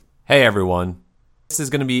Hey everyone. This is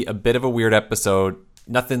going to be a bit of a weird episode.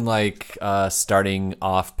 Nothing like starting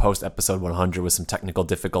off post episode 100 with some technical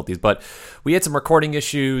difficulties, but we had some recording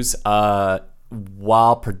issues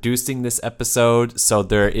while producing this episode, so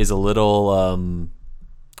there is a little,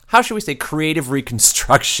 how should we say, creative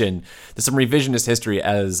reconstruction. There's some revisionist history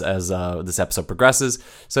as this episode progresses,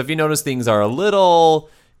 so if you notice things are a little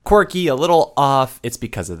quirky, a little off, it's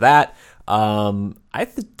because of that. What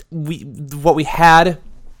we had,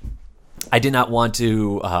 I did not want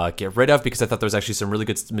to get rid of because I thought there was actually some really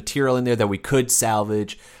good material in there that we could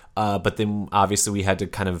salvage. But then obviously we had to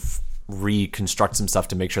kind of reconstruct some stuff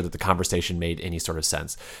to make sure that the conversation made any sort of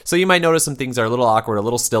sense. So you might notice some things are a little awkward, a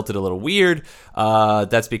little stilted, a little weird.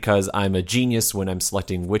 That's because I'm a genius when I'm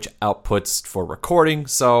selecting which outputs for recording.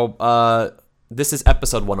 So this is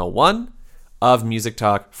episode 101 of Music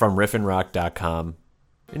Talk from riffandrock.com.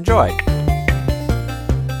 Enjoy.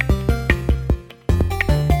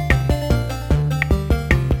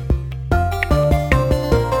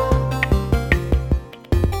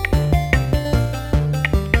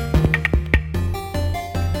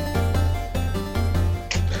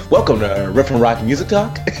 Welcome to Riff and Rock Music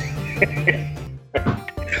Talk.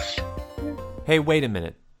 Hey, wait a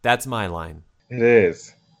minute. That's my line. It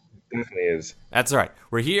is. It definitely is. That's all right.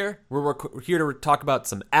 We're here. We're here to talk about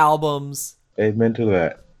some albums. Amen to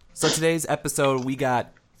that. So today's episode, we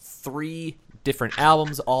got 3 different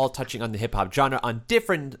albums, all touching on the hip-hop genre on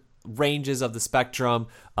different ranges of the spectrum,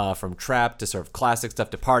 from trap to sort of classic stuff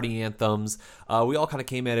to party anthems. We all kind of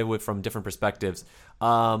came at it from different perspectives.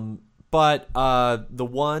 But the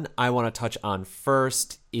one I want to touch on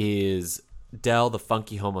first is Del, the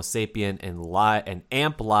Funky Homosapien and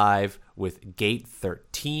Amp Live with Gate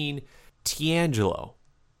 13. TeAngelo,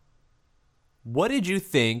 what did you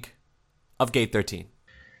think of Gate 13?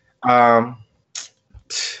 I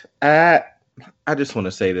just want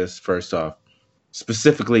to say this first off,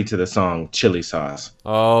 specifically to the song Chili Sauce.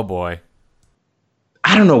 Oh, boy.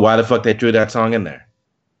 I don't know why the fuck they threw that song in there.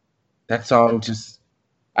 That song just...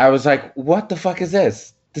 I was like, what the fuck is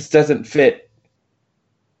this? This doesn't fit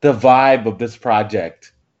the vibe of this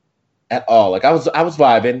project at all. Like I was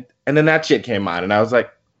vibing, and then that shit came on, and I was like,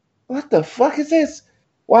 what the fuck is this?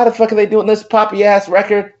 Why the fuck are they doing this poppy ass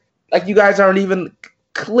record? Like you guys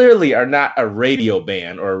clearly are not a radio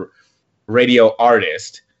band or radio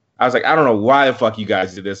artist. I was like, I don't know why the fuck you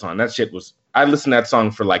guys did this on. That shit was, I listened to that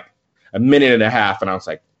song for like a minute and a half, and I was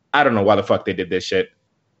like, I don't know why the fuck they did this shit.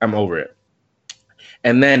 I'm over it.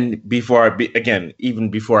 And then before I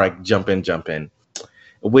jump in,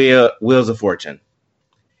 Wheels of Fortune.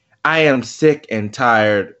 I am sick and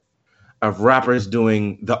tired of rappers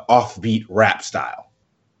doing the offbeat rap style.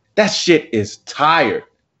 That shit is tired.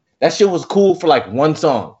 That shit was cool for like one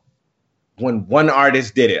song when one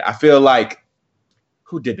artist did it. I feel like,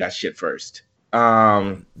 who did that shit first?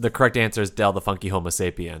 The correct answer is Del, the Funky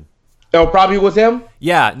Homosapien. Oh, probably was him?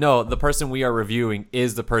 Yeah, no, the person we are reviewing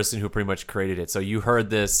is the person who pretty much created it. So you heard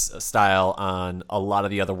this style on a lot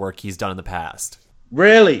of the other work he's done in the past.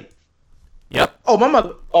 Really? Yep. Oh, my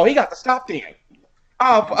mother. Oh, he got the stop thing.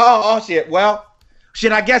 Oh, shit. Well,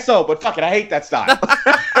 shit, I guess so. But fuck it, I hate that style.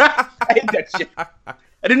 I hate that shit.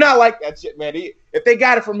 I do not like that shit, man. If they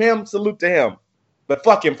got it from him, salute to him. But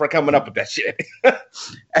fuck him for coming up with that shit.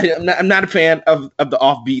 I'm not a fan of the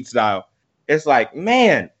offbeat style. It's like,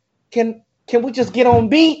 man, can we just get on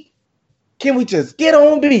beat? Can we just get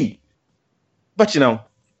on beat? But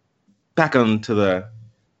back onto the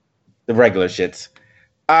regular shits.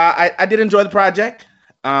 I did enjoy the project.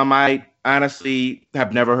 I honestly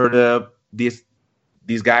have never heard of these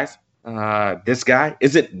guys. This guy?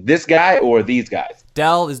 Is it this guy or these guys?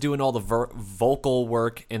 Del is doing all the vocal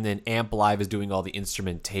work, and then Amp Live is doing all the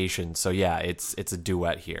instrumentation. So yeah, it's a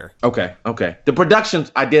duet here. Okay. The productions,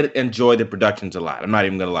 I did enjoy the productions a lot. I'm not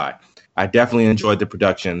even gonna lie. I definitely enjoyed the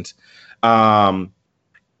productions. My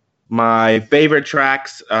favorite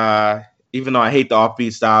tracks, even though I hate the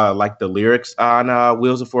offbeat style, I like the lyrics on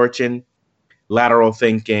Wheels of Fortune, Lateral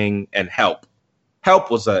Thinking, and Help. Help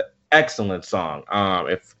was an excellent song.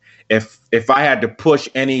 If I had to push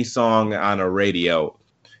any song on a radio,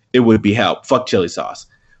 it would be Help. Fuck Chili Sauce.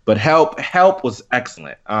 But Help was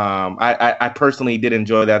excellent. I personally did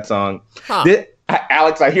enjoy that song. Huh.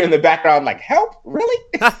 Alex, I hear in the background like, Help? Really?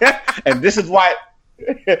 and this is why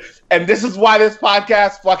this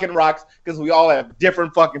podcast fucking rocks, because we all have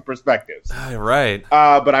different fucking perspectives. Right.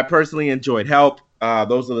 But I personally enjoyed Help.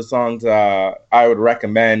 Those are the songs I would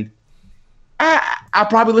recommend. I'll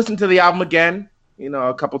probably listen to the album again,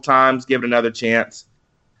 a couple times, give it another chance.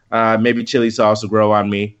 Maybe Chili Sauce will grow on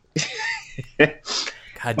me.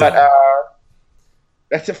 But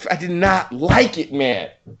I did not like it, man.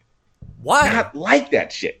 Why? not like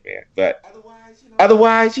that shit, man. But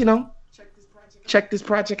otherwise, check this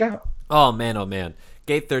project out. Oh man.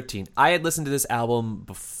 Gate 13. I had listened to this album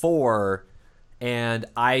before, and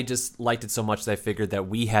I just liked it so much that I figured that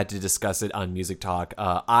we had to discuss it on Music Talk.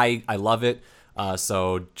 I love it.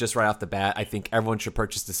 So just right off the bat, I think everyone should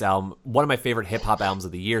purchase this album. One of my favorite hip-hop albums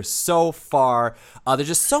of the year so far. There's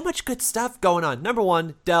just so much good stuff going on. Number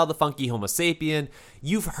one, Del, the Funky Homosapien.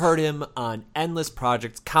 You've heard him on endless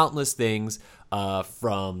projects, countless things,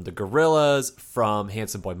 from the Gorillaz, from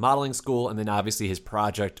Handsome Boy Modeling School, and then obviously his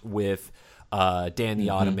project with Dan the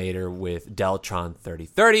Automator with Deltron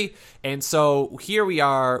 3030. And so here we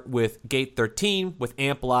are with Gate 13 with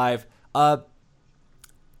Amp Live.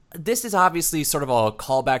 This is obviously sort of a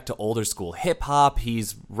callback to older school hip-hop.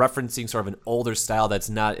 He's referencing sort of an older style that's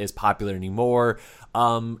not as popular anymore.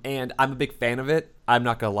 And I'm a big fan of it. I'm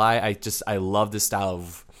not going to lie. I love this style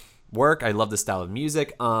of work. I love this style of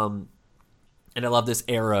music. And I love this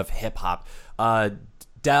era of hip-hop.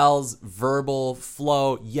 Del's verbal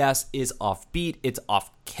flow, yes, is offbeat. It's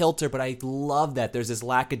off kilter, but I love that. There's this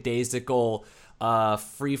lackadaisical,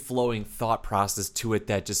 free-flowing thought process to it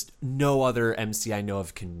that just no other MC I know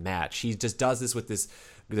of can match. He just does this with this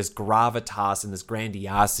gravitas and this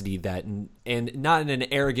grandiosity that, and not in an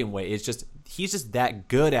arrogant way. It's just he's just that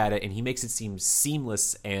good at it, and he makes it seem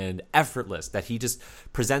seamless and effortless. That he just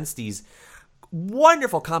presents these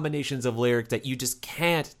wonderful combinations of lyrics that you just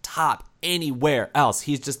can't top anywhere else.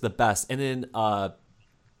 He's just the best. And then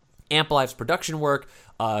Amp Live's production work,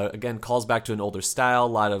 again, calls back to an older style, a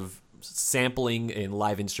lot of sampling and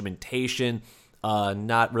live instrumentation,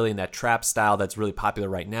 not really in that trap style that's really popular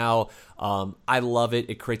right now. I love it.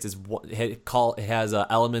 It creates this, it has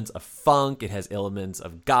elements of funk, it has elements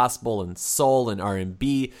of gospel and soul and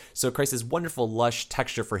R&B, so it creates this wonderful lush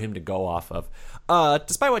texture for him to go off of.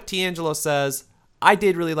 Despite what TeAngelo says, I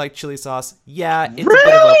did really like Chili Sauce. Yeah, it's a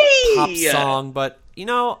bit of a pop song, but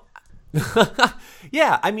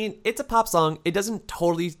yeah, I mean, it's a pop song. It doesn't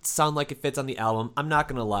totally sound like it fits on the album. I'm not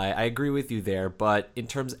gonna lie, I agree with you there. But in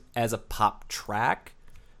terms as a pop track,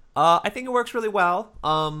 I think it works really well.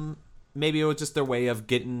 Maybe it was just their way of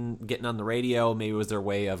getting on the radio. Maybe it was their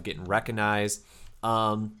way of getting recognized.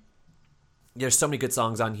 There's so many good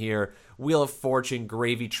songs on here: Wheel of Fortune,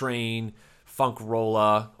 Gravy Train, Funk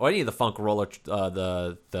Rolla, or any of the Funk Rolla,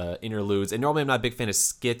 the interludes. And normally I'm not a big fan of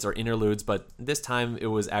skits or interludes, but this time it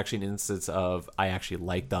was actually an instance of I actually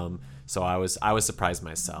liked them, so I was surprised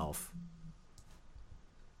myself.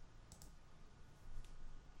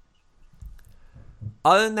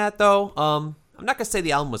 Other than that, though, I'm not gonna say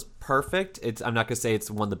the album was perfect. I'm not gonna say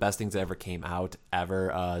it's one of the best things that ever came out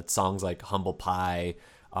ever. Songs like Humble Pie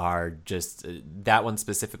are just that one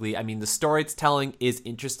specifically. I mean, the story it's telling is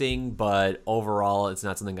interesting, but overall, it's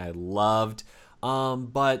not something I loved.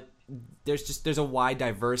 But there's a wide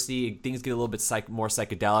diversity. Things get a little bit more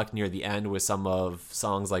psychedelic near the end with some of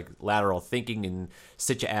songs like Lateral Thinking and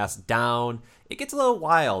Sit Your Ass Down. It gets a little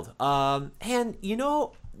wild. And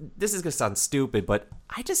this is gonna sound stupid, but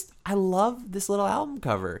I love this little album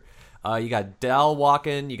cover. You got Del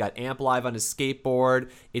walking, you got Amp Live on his skateboard.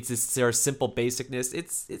 It's this sort of simple basicness.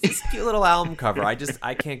 It's this cute little album cover. I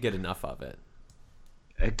can't get enough of it.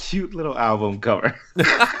 A cute little album cover.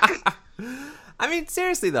 I mean,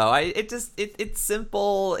 seriously though, it's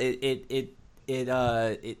simple. It's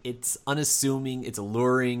unassuming. It's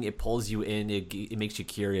alluring. It pulls you in. It makes you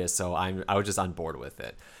curious. So I was just on board with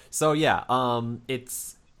it. So yeah,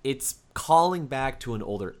 it's calling back to an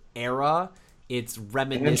older era. It's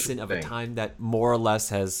reminiscent of a time that more or less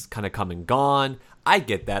has kind of come and gone. I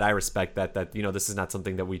get that. I respect that this is not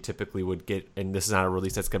something that we typically would get, and this is not a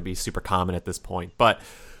release that's going to be super common at this point. But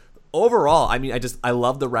overall, I mean, I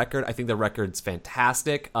love the record. I think the record's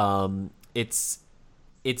fantastic. It's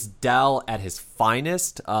Del at his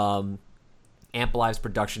finest. Amp Live's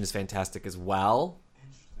production is fantastic as well.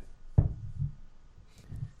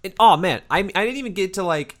 Oh man, I didn't even get to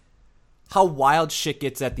like how wild shit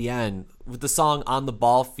gets at the end with the song On the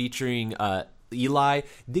Ball featuring Eli.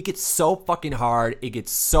 It gets so fucking hard. It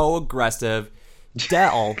gets so aggressive.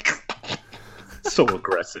 Del. So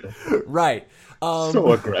aggressive. Right.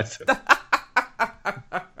 So aggressive.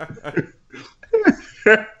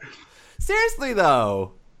 Seriously,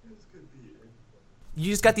 though.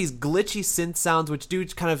 You just got these glitchy synth sounds, which do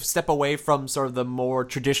kind of step away from sort of the more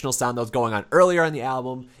traditional sound that was going on earlier in the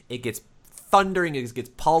album. It gets thundering, it gets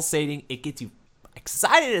pulsating, it gets you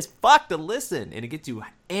excited as fuck to listen, and it gets you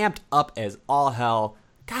amped up as all hell.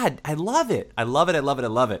 God, I love it. I love it.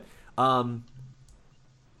 You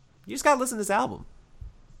just gotta listen to this album.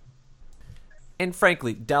 And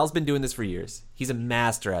frankly, Dell's been doing this for years. He's a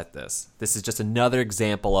master at this. This is just another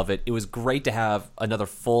example of it. It was great to have another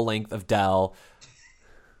full length of Dell,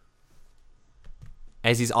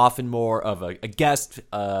 as he's often more of a guest,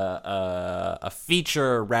 a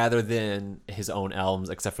feature rather than his own albums,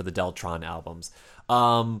 except for the Deltron albums.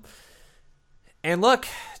 And look,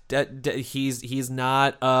 he's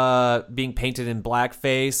not being painted in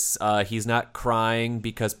blackface. He's not crying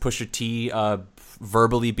because Pusha T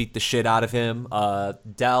verbally beat the shit out of him.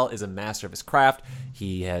 Dell is a master of his craft.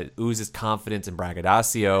 He oozes confidence and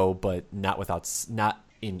braggadocio, but not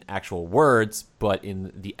in actual words, but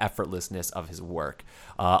in the effortlessness of his work.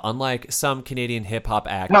 Unlike some Canadian hip hop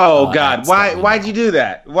acts. Oh God, why'd you do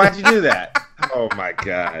that? Why'd you do that? Oh my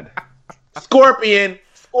God, Scorpion.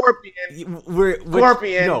 Scorpion.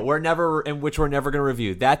 We're never going to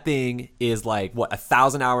review. That thing is like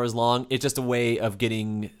 1,000 hours long. It's just a way of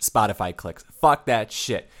getting Spotify clicks. Fuck that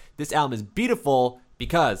shit. This album is beautiful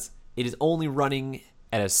because it is only running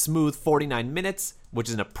at a smooth 49 minutes, which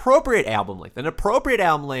is an appropriate album length. An appropriate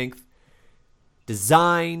album length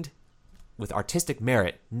designed with artistic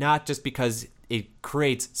merit, not just because it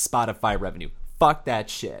creates Spotify revenue. Fuck that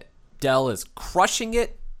shit. Dell is crushing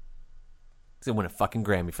it. He's gonna win a fucking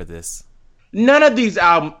Grammy for this. None of these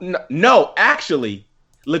albums. No, actually,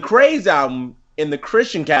 Lecrae's album in the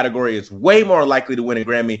Christian category is way more likely to win a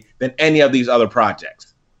Grammy than any of these other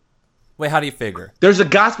projects. Wait, how do you figure? There's a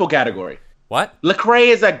gospel category. What? Lecrae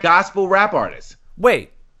is a gospel rap artist.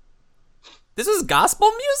 Wait, this is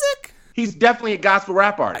gospel music? He's definitely a gospel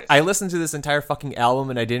rap artist. I listened to this entire fucking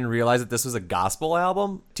album and I didn't realize that this was a gospel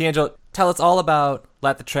album. TeAngelo, tell us all about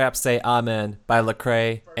Let the Trap Say Amen by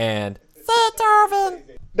Lecrae and Zaytoven.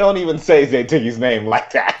 Don't even say Zaytoven's name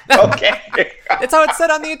like that. Okay. That's how it's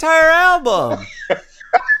said on the entire album.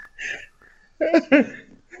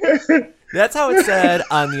 That's how it's said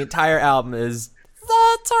on the entire album is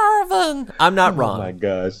Zaytoven. I'm not wrong. Oh my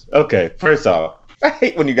gosh. Okay, first off, I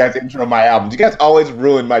hate when you guys intro my albums. You guys always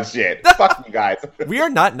ruin my shit. Fuck you guys. We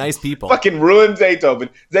are not nice people. Fucking ruin Zaytoven.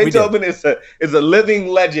 Zaytoven is a living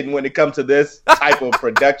legend when it comes to this type of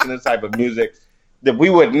production, this type of music. That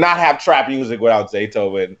we would not have trap music without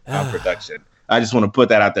Zaytoven production. I just want to put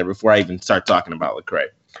that out there before I even start talking about Lecrae.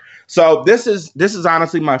 So this is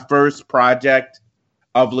honestly my first project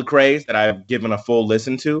of Lecrae's that I've given a full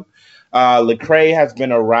listen to. Lecrae has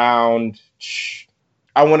been around,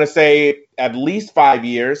 I want to say, at least 5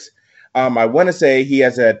 years. I want to say he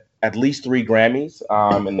has at least 3 Grammys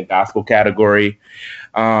in the gospel category.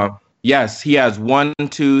 Yes, he has 1,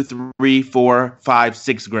 2, 3, 4, 5,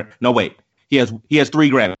 6. No, wait. He has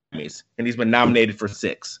 3 Grammys, and he's been nominated for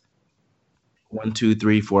 6. 1, 2,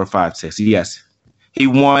 3, 4, 5, 6. Yes, he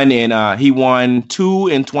won 2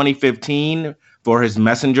 in 2015 for his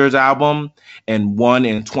Messengers album, and 1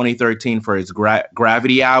 in 2013 for his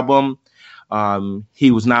Gravity album.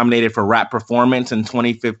 He was nominated for Rap Performance in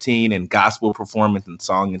 2015, and Gospel Performance and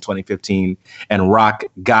Song in 2015, and Rock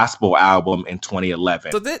Gospel Album in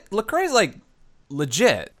 2011. So Lecrae's like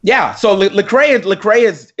legit. Yeah, so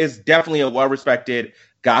Lecrae is definitely a well-respected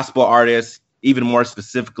gospel artist, even more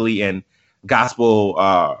specifically in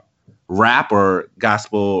gospel rap or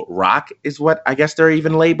gospel rock is what I guess they're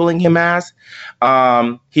even labeling him as.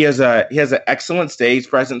 He has an excellent stage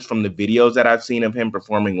presence from the videos that I've seen of him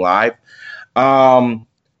performing live.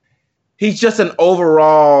 He's just an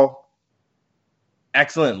overall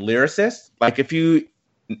excellent lyricist. Like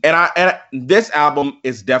this album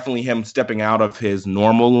is definitely him stepping out of his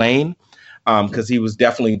normal lane, because he was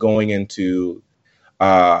definitely going into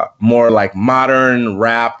more like modern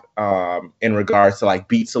rap in regards to like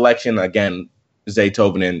beat selection. Again,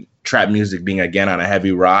 Zaytoven and trap music being again on a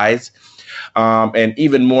heavy rise. And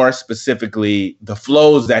even more specifically, the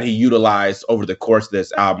flows that he utilized over the course of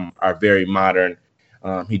this album are very modern.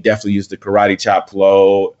 He definitely used the karate chop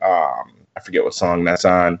flow. I forget what song that's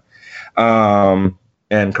on.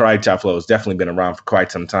 And karate chop flow has definitely been around for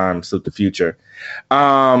quite some time, Salute the Future.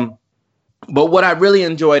 But what I really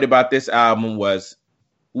enjoyed about this album was,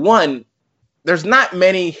 one, there's not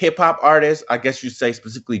many hip hop artists, I guess you'd say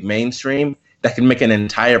specifically mainstream, that can make an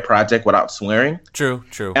entire project without swearing. True.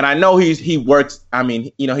 And I know he works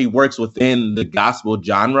within the gospel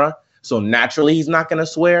genre, so naturally he's not going to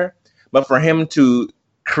swear. But for him to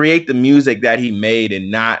create the music that he made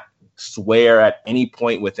and not swear at any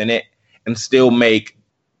point within it and still make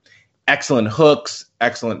excellent hooks,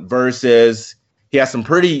 excellent verses. He has some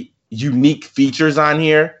pretty unique features on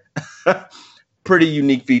here. Pretty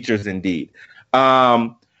unique features indeed.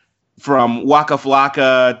 From Waka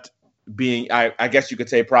Flocka being, I guess you could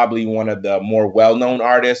say, probably one of the more well-known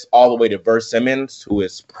artists, all the way to Verse Simmons, who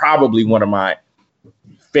is probably one of my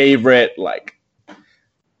favorite like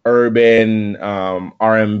urban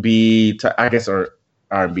R&B. I guess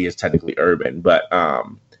R&B is technically urban, but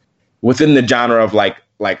within the genre of like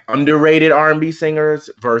underrated R&B singers,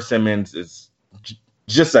 Verse Simmons is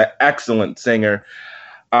just an excellent singer.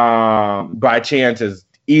 By Chance is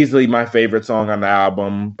easily my favorite song on the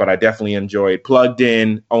album, but I definitely enjoyed Plugged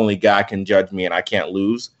In, Only God Can Judge Me, and I Can't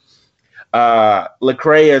Lose.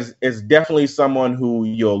 Lecrae is definitely someone who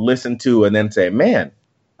you'll listen to and then say, man,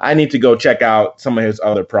 I need to go check out some of his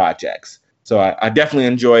other projects. So I definitely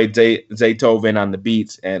enjoyed Zaytoven on the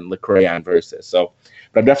beats and Lecrae on verses. So,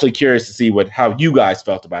 but I'm definitely curious to see how you guys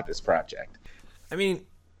felt about this project. I mean,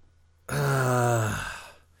 I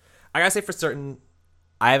gotta say for certain,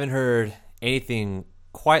 I haven't heard anything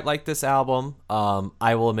quite like this album.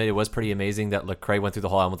 I will admit it was pretty amazing that Lecrae went through the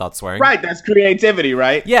whole album without swearing. Right, that's creativity,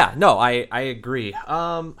 right? Yeah, no, I agree.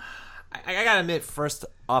 I gotta admit, first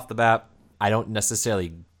off the bat, I don't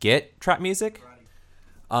necessarily get trap music.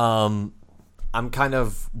 I'm kind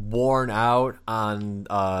of worn out on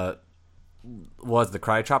was the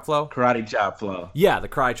Karate Chop Flow? Karate Chop Flow. Yeah, the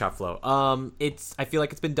Karate Chop Flow. I feel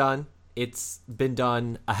like it's been done. It's been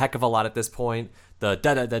done a heck of a lot at this point. The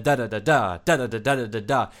da da da da da da da da da da da da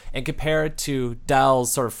da, and compared to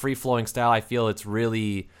Dell's sort of free flowing style, I feel it's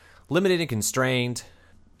really limited and constrained.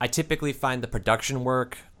 I typically find the production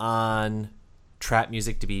work on trap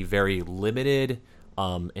music to be very limited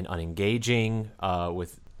and unengaging,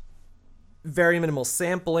 with very minimal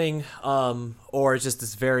sampling, or just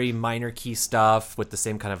this very minor key stuff with the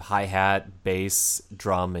same kind of hi-hat, bass,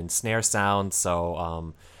 drum, and snare sound.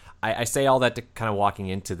 So I say all that to kind of walking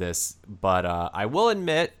into this, but I will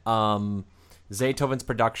admit Zaytoven's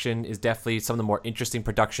production is definitely some of the more interesting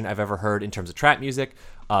production I've ever heard in terms of trap music.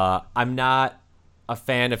 I'm not a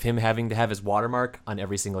fan of him having to have his watermark on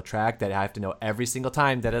every single track, that I have to know every single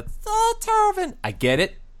time that it's Zaytoven. I get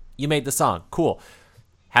it. You made the song. Cool.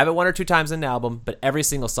 Have it one or two times in an album, but every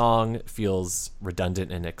single song feels redundant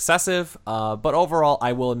and excessive. But overall,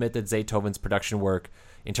 I will admit that Zaytoven's production work,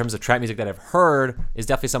 in terms of trap music that I've heard, is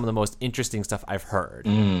definitely some of the most interesting stuff I've heard.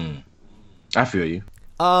 I feel you.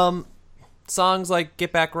 Songs like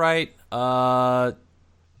Get Back Right, Fly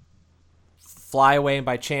Away, and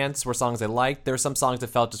By Chance were songs I liked. There were some songs that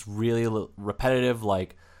felt just really repetitive,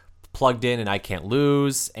 like Plugged In and I Can't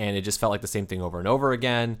Lose, and it just felt like the same thing over and over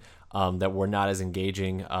again, that were not as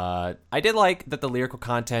engaging. I did like that the lyrical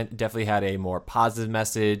content definitely had a more positive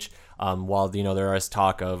message, while there is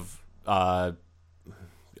talk of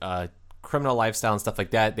criminal lifestyle and stuff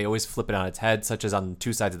like that. They always flip it on its head, such as on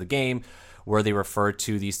Two Sides of the Game, where they refer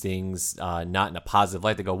to these things not in a positive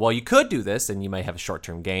light. They go, well, you could do this and you might have a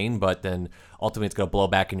short-term gain, but then ultimately it's going to blow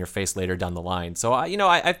back in your face later down the line. So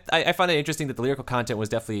I found it interesting that the lyrical content was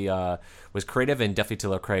definitely was creative and definitely to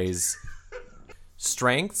Lecrae's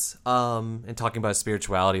strengths, and talking about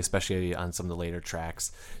spirituality, especially on some of the later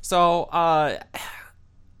tracks. So I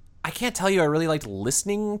can't tell you I really liked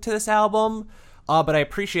listening to this album, but I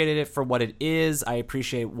appreciated it for what it is. I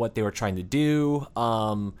appreciate what they were trying to do.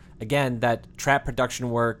 Again, that trap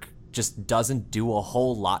production work just doesn't do a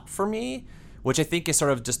whole lot for me, which I think is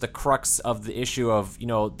sort of just the crux of the issue of,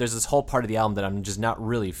 there's this whole part of the album that I'm just not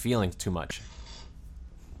really feeling too much.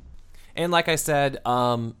 And like I said,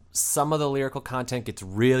 some of the lyrical content gets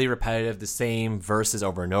really repetitive, the same verses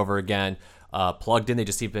over and over again. Plugged In, they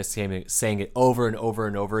just keep saying it over and over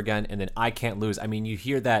and over again. And then I Can't Lose. I mean, you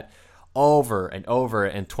hear that over and over,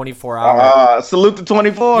 and 24 hours. Salute to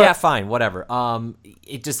 24. Yeah, fine, whatever.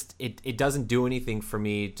 It doesn't do anything for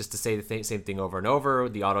me just to say the same thing over and over.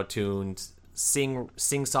 The auto-tuned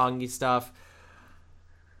sing-songy stuff.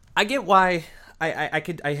 I get why I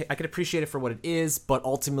could appreciate it for what it is, but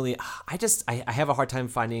ultimately I have a hard time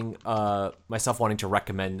finding myself wanting to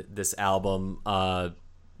recommend this album.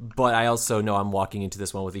 But I also know I'm walking into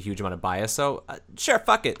this one with a huge amount of bias. So sure,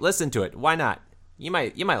 fuck it, listen to it. Why not? You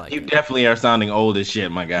might like it. You definitely are sounding old as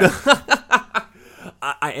shit, my guy.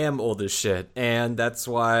 I am old as shit, and that's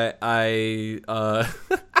why I.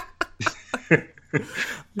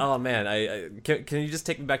 Oh man, can you just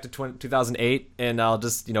take me back to 2008, and I'll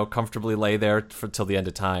just comfortably lay there till the end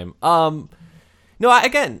of time. No,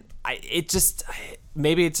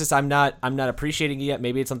 maybe it's just I'm not appreciating it yet.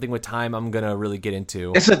 Maybe it's something with time I'm gonna really get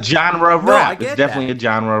into. It's a genre of rap. It's definitely a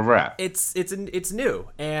genre of rap. It's new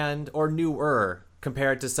or newer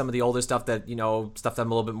compared to some of the older stuff that stuff that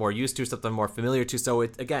I'm a little bit more used to, stuff that I'm more familiar to. So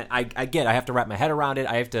I have to wrap my head around it.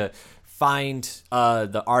 I have to find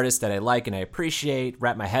the artists that I like and I appreciate,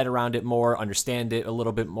 wrap my head around it more, understand it a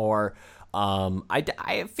little bit more.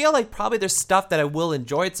 I feel like probably there's stuff that I will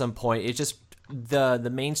enjoy at some point. It's just the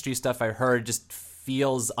mainstream stuff I heard just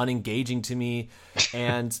feels unengaging to me,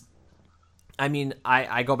 and I mean,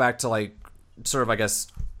 I go back to like sort of, I guess,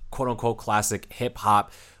 quote unquote classic hip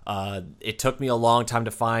hop. It took me a long time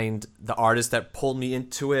to find the artist that pulled me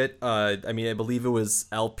into it. I mean, I believe it was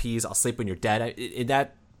LP's "I'll Sleep When You're Dead." In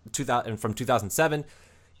that 2000 from 2007,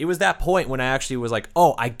 it was that point when I actually was like,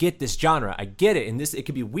 "Oh, I get this genre. I get it." And this, it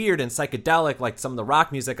could be weird and psychedelic, like some of the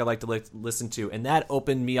rock music I like to listen to, and that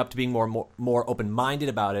opened me up to being more open minded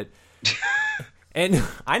about it. And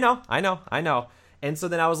I know. And so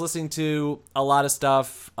then I was listening to a lot of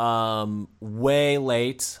stuff way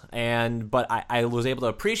late, but I was able to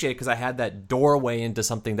appreciate it because I had that doorway into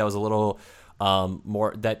something that was a little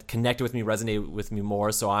more, that connected with me, resonated with me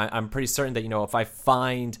more. So I'm pretty certain that, if I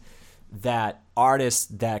find that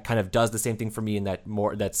artist that kind of does the same thing for me in that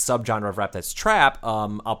subgenre of rap that's trap,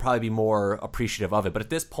 I'll probably be more appreciative of it. But at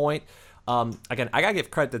this point, again, I gotta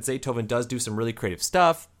give credit that Zaytoven does do some really creative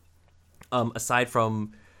stuff. Aside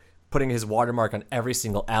from putting his watermark on every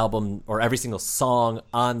single album or every single song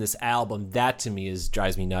on this album, that to me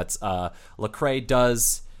drives me nuts. Lecrae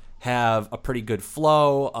does have a pretty good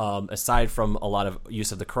flow, aside from a lot of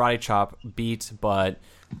use of the karate chop beat, but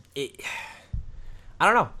I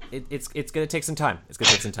don't know. It's gonna take some time.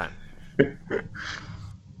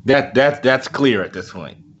 That's clear at this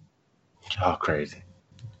point. Oh, crazy.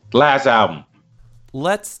 Last album.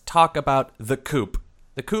 Let's talk about the Coup.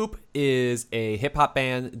 The Coup is a hip-hop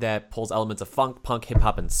band that pulls elements of funk, punk,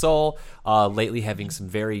 hip-hop, and soul, lately having some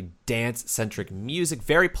very dance-centric music,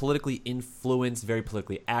 very politically influenced, very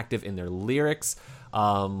politically active in their lyrics,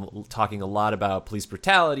 talking a lot about police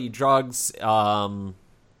brutality, drugs,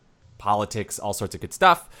 politics, all sorts of good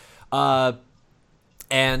stuff.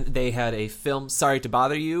 And they had a film, Sorry to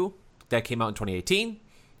Bother You, that came out in 2018.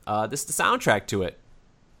 This is the soundtrack to it.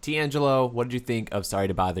 TeAngelo, what did you think of Sorry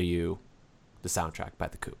to Bother You, the soundtrack by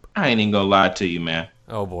the Coup? I ain't even gonna lie to you, man.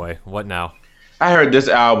 Oh boy, what now? I heard this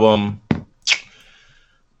album.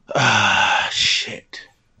 Shit.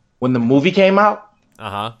 When the movie came out.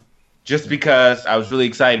 Just because I was really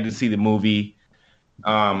excited to see the movie,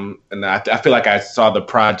 and I feel like I saw the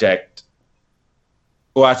project.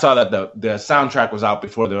 Well, I saw that the soundtrack was out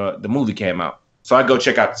before the movie came out, so I go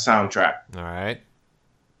check out the soundtrack. All right.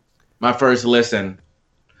 My first listen.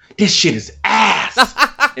 This shit is ass,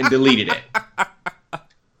 and deleted it.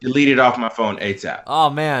 Deleted off my phone ASAP. Oh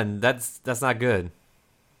man, that's not good.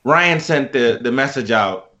 Ryan sent the message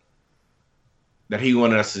out that he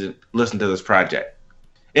wanted us to listen to this project.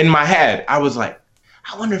 In my head, I was like,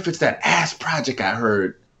 I wonder if it's that ass project I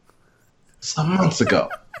heard some months ago.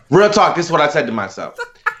 Real talk, this is what I said to myself.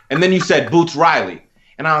 And then you said Boots Riley,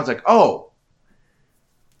 and I was like, oh.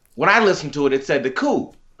 When I listened to it, it said the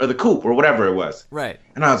Coup. Or the Coup, or whatever it was. Right.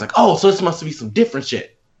 And I was like, oh, so this must be some different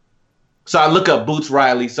shit. So I look up Boots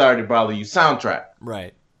Riley, Sorry to Bother You soundtrack.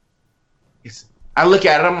 Right. I look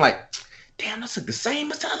at it, I'm like, damn, that's like the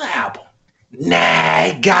same as the other album. Nah,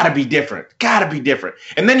 it gotta be different.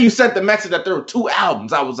 And then you sent the message that there were 2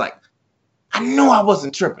 albums. I was like, I knew I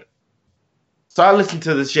wasn't tripping. So I listened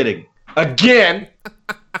to this shit again.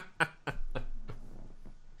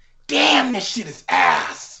 Damn, this shit is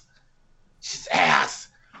ass. It's ass.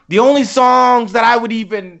 The only songs that I would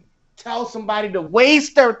even tell somebody to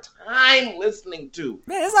waste their time listening to,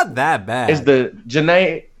 man, it's not that bad, is the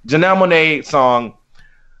Janelle Monáe song,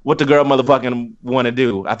 What the Girl Motherfucking Want to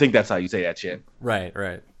Do. I think that's how you say that shit. Right.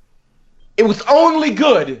 It was only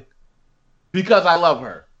good because I love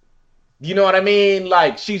her. You know what I mean?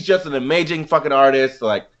 Like, she's just an amazing fucking artist.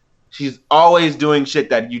 Like, she's always doing shit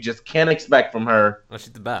that you just can't expect from her. Well,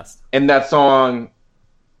 she's the best. And that song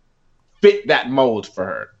fit that mold for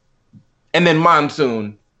her. And then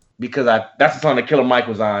Monsoon, because that's the song that Killer Mike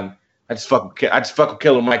was on. I just fuck with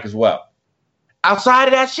Killer Mike as well. Outside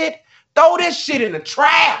of that shit, throw this shit in the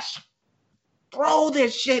trash.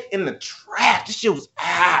 This shit was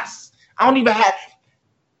ass. I don't even have...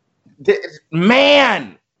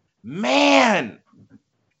 Man.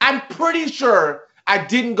 I'm pretty sure I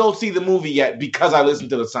didn't go see the movie yet because I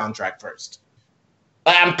listened to the soundtrack first.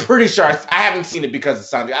 I'm pretty sure I haven't seen it because of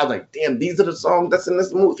the soundtrack. I was like, damn, these are the songs that's in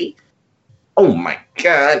this movie? Oh my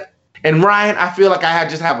God. And Ryan, I feel like I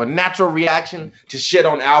just have a natural reaction to shit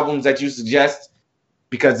on albums that you suggest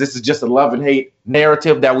because this is just a love and hate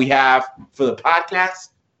narrative that we have for the podcast.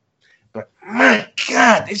 But my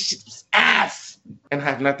God, this shit was ass. And I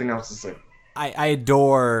have nothing else to say. I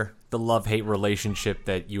adore the love-hate relationship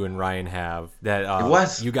that you and Ryan have.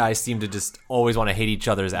 That you guys seem to just always want to hate each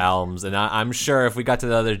other's albums. And I'm sure if we got to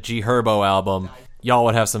the other G Herbo album, y'all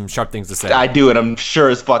would have some sharp things to say. I do, and I'm sure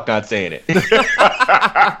as fuck not saying it.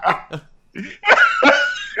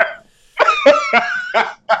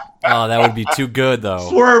 Oh, that would be too good, though.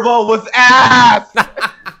 Swervo was ass!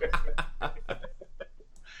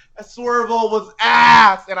 Swervo was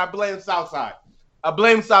ass, and I blame Southside.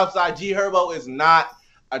 G Herbo is not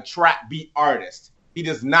a trap beat artist. He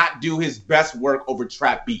does not do his best work over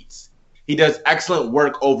trap beats. He does excellent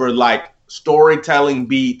work over like storytelling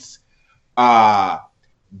beats,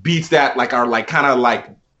 beats that like are like kind of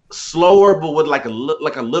like slower but with like a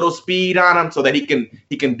little speed on them, so that he can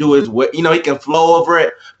do his, you know, he can flow over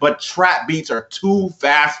it. But trap beats are too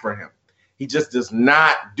fast for him. He just does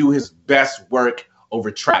not do his best work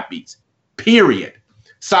over trap beats. Period.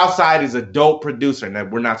 Southside is a dope producer,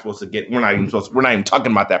 and we're not even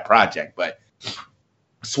talking about that project. But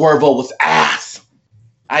Swervo was ass.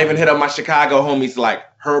 I even hit up my Chicago homies like,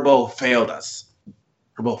 Herbo failed us.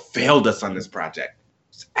 Herbo failed us on this project.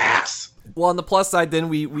 It's ass. Well, on the plus side, then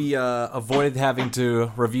we avoided having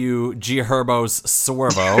to review G Herbo's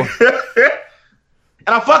Swervo.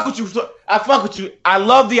 And I fuck with you. I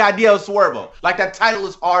love the idea of Swervo. Like, that title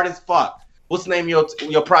is hard as fuck. What's the name of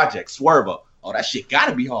your project? Swervo. Oh, that shit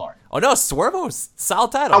gotta be hard. Oh no, Swervo's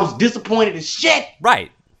solid title. I was disappointed as shit.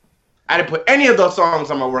 Right. I didn't put any of those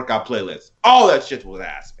songs on my workout playlist. All that shit was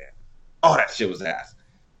ass, man. All that shit was ass.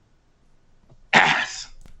 Ass.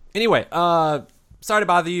 Anyway, sorry to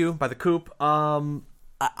bother you by the Coup.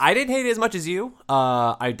 I didn't hate it as much as you.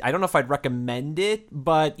 I don't know if I'd recommend it,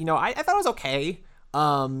 but you know, I thought it was okay.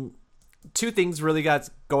 Two things really got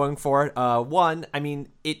going for it. One, I mean,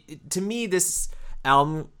 it to me, this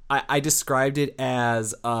album, I described it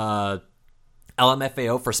as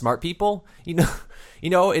LMFAO for smart people. You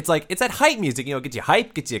know, it's like, it's that hype music. You know, gets you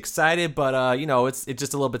hyped, gets you excited, but you know, it's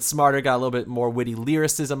just a little bit smarter, got a little bit more witty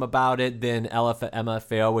lyricism about it than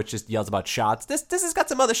LMFAO, which just yells about shots. This has got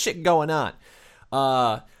some other shit going on.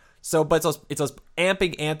 But it's those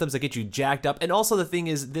amping anthems that get you jacked up, and also the thing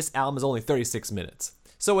is, this album is only 36 minutes.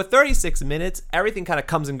 So with 36 minutes, everything kind of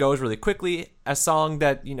comes and goes really quickly. A song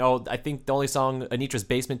that, you know, I think the only song, Anitra's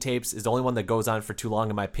Basement Tapes, is the only one that goes on for too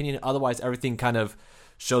long, in my opinion. Otherwise, everything kind of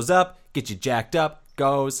shows up, gets you jacked up,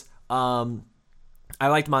 goes. I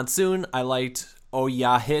liked Monsoon. I liked Oh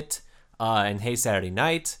Yeah Hit and Hey Saturday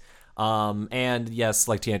Night. And yes,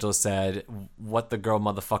 like TeAngelo said, What the Girl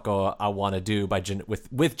Motherfucker I Want to Do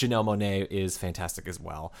with Janelle Monáe is fantastic as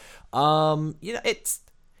well. You know, it's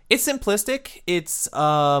simplistic. It's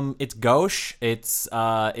gauche. It's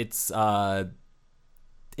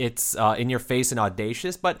in your face and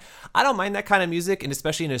audacious, but I don't mind that kind of music, and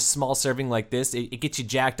especially in a small serving like this, it gets you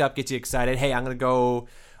jacked up, gets you excited. Hey, I'm gonna go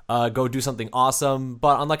do something awesome.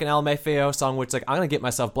 But unlike an LMFAO song, which like, I'm gonna get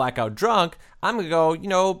myself blackout drunk, I'm gonna go, you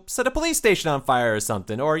know, set a police station on fire or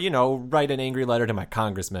something, or, you know, write an angry letter to my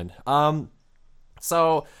congressman.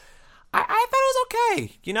 So I thought it was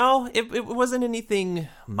okay. You know, it wasn't anything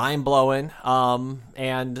mind blowing. But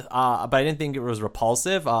I didn't think it was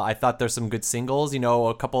repulsive. I thought there's some good singles. You know,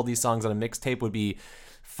 a couple of these songs on a mixtape would be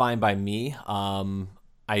fine by me.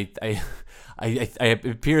 It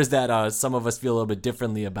appears that some of us feel a little bit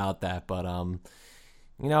differently about that, but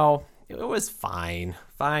you know, it was fine.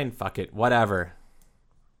 Fine, fuck it, whatever.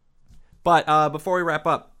 But before we wrap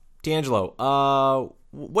up, TeAngelo,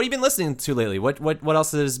 what have you been listening to lately? What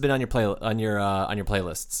else has been on your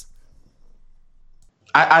playlists?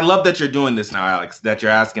 I love that you're doing this now, Alex. That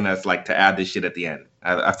you're asking us like to add this shit at the end.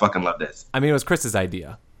 I fucking love this. I mean, it was Chris's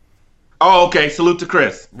idea. Oh, okay. Salute to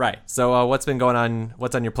Chris. Right. So, what's been going on?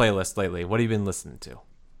 What's on your playlist lately? What have you been listening to?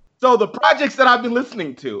 So the projects that I've been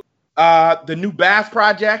listening to, the new Bass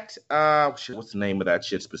project. What's the name of that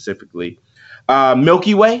shit specifically?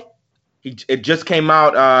 Milky Way. It just came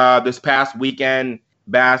out this past weekend.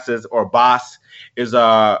 Boss is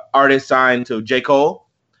a artist signed to J. Cole.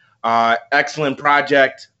 Excellent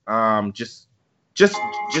project.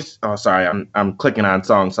 Sorry, I'm clicking on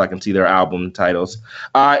songs so I can see their album titles.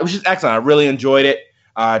 It was just excellent. I really enjoyed it.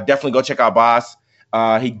 Definitely go check out Boss.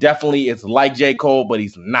 He definitely is like J. Cole, but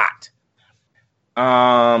he's not.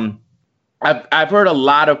 I've heard a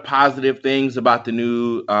lot of positive things about the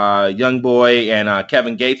new YoungBoy and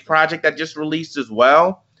Kevin Gates project that just released as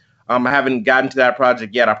well. I haven't gotten to that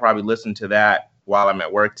project yet. I'll probably listen to that while I'm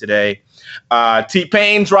at work today.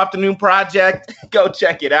 T-Pain dropped a new project. Go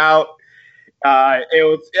check it out. I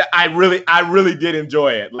really did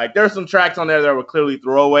enjoy it. Like, there's some tracks on there that were clearly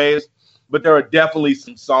throwaways, but there are definitely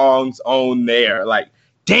some songs on there. Like,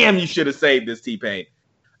 damn, you should have saved this, T-Pain.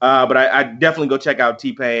 But I definitely go check out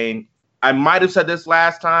T-Pain. I might have said this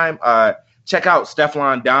last time. Check out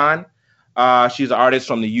Stefflon Don. She's an artist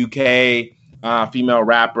from the UK. Female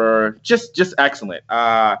rapper, just excellent.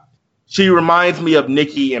 She reminds me of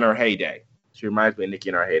Nicki in her heyday.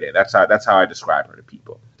 That's how I describe her to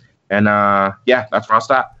people. And yeah, that's where I'll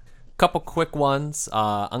stop. Couple quick ones.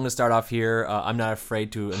 I'm going to start off here. I'm not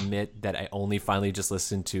afraid to admit that I only finally just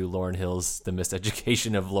listened to Lauryn Hill's The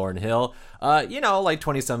Miseducation of Lauryn Hill. Like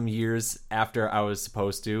 20-some years after I was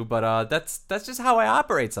supposed to. But that's just how I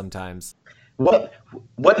operate sometimes. What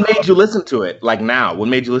made you listen to it? Like now? What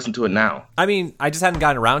made you listen to it now? I mean, I just hadn't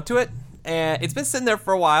gotten around to it. And it's been sitting there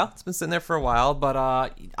for a while. But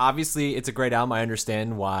obviously it's a great album. I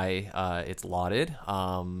understand why it's lauded.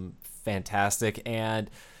 Fantastic. And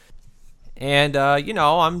I'm a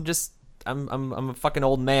fucking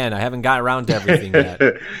old man. I haven't gotten around to everything yet.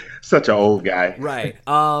 Such an old guy. Right.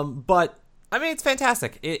 But I mean, it's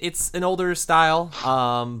fantastic. It's an older style,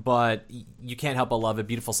 but you can't help but love it.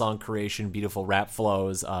 Beautiful song creation, beautiful rap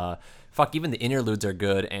flows. Even the interludes are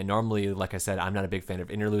good. And normally, like I said, I'm not a big fan of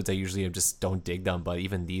interludes. I usually just don't dig them, but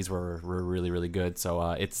even these were really, really good.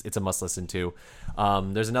 So it's a must listen to.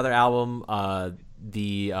 There's another album,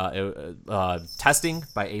 Testing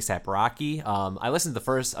by A$AP Rocky. I listened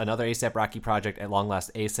to another A$AP Rocky project at Long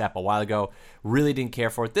Last A$AP a while ago. Really didn't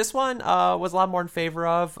care for it. This one was a lot more in favor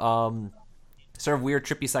of. Sort of weird,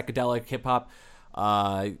 trippy, psychedelic hip-hop.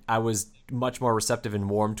 I was much more receptive and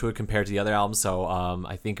warm to it compared to the other albums, so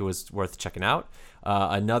I think it was worth checking out.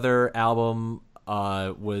 Another album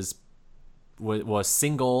was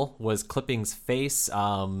Clipping's Face.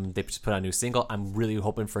 They just put out a new single. I'm really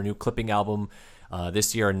hoping for a new Clipping album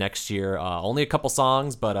this year or next year. Only a couple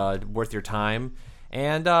songs, but worth your time.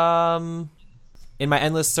 And in my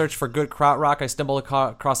endless search for good krautrock, I stumbled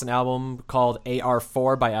across an album called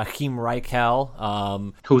AR4 by Achim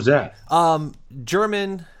Reichel. Who's that?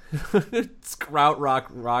 German krautrock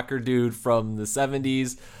rocker dude from the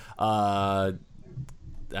 70s. I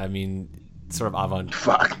mean, sort of avant.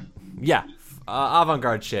 Fuck. Yeah,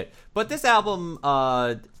 avant-garde shit. But this album,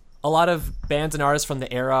 a lot of bands and artists from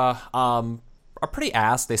the era are pretty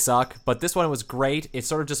ass. They suck. But this one was great. It's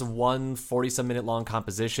sort of just one 40-some minute long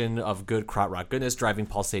composition of good krautrock goodness, driving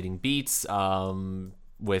pulsating beats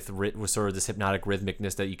with sort of this hypnotic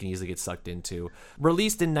rhythmicness that you can easily get sucked into.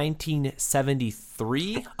 Released in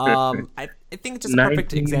 1973. I think it's just a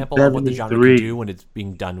perfect example of what the genre can do when it's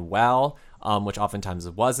being done well. Which oftentimes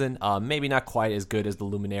it wasn't. Maybe not quite as good as the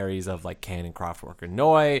luminaries of like Can and Kraftwerk and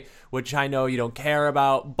Neu, which I know you don't care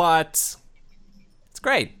about, but it's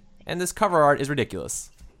great. And this cover art is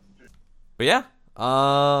ridiculous. But yeah,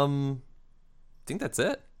 I think that's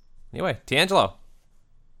it. Anyway, TeAngelo,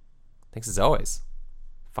 thanks as always.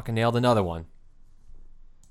 Fucking nailed another one.